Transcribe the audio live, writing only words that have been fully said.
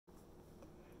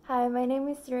Hi, my name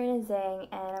is Serena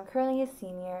and I'm currently a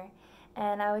senior.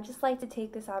 And I would just like to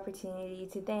take this opportunity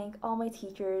to thank all my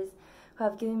teachers who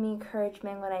have given me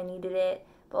encouragement when I needed it,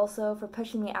 but also for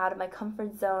pushing me out of my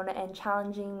comfort zone and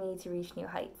challenging me to reach new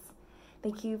heights.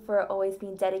 Thank you for always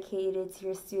being dedicated to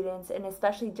your students, and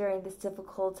especially during this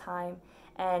difficult time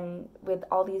and with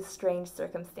all these strange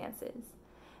circumstances.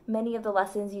 Many of the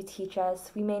lessons you teach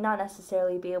us, we may not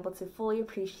necessarily be able to fully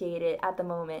appreciate it at the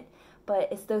moment,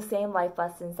 but it's those same life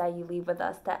lessons that you leave with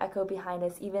us that echo behind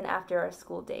us even after our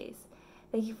school days.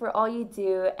 Thank you for all you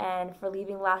do and for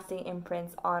leaving lasting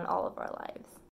imprints on all of our lives.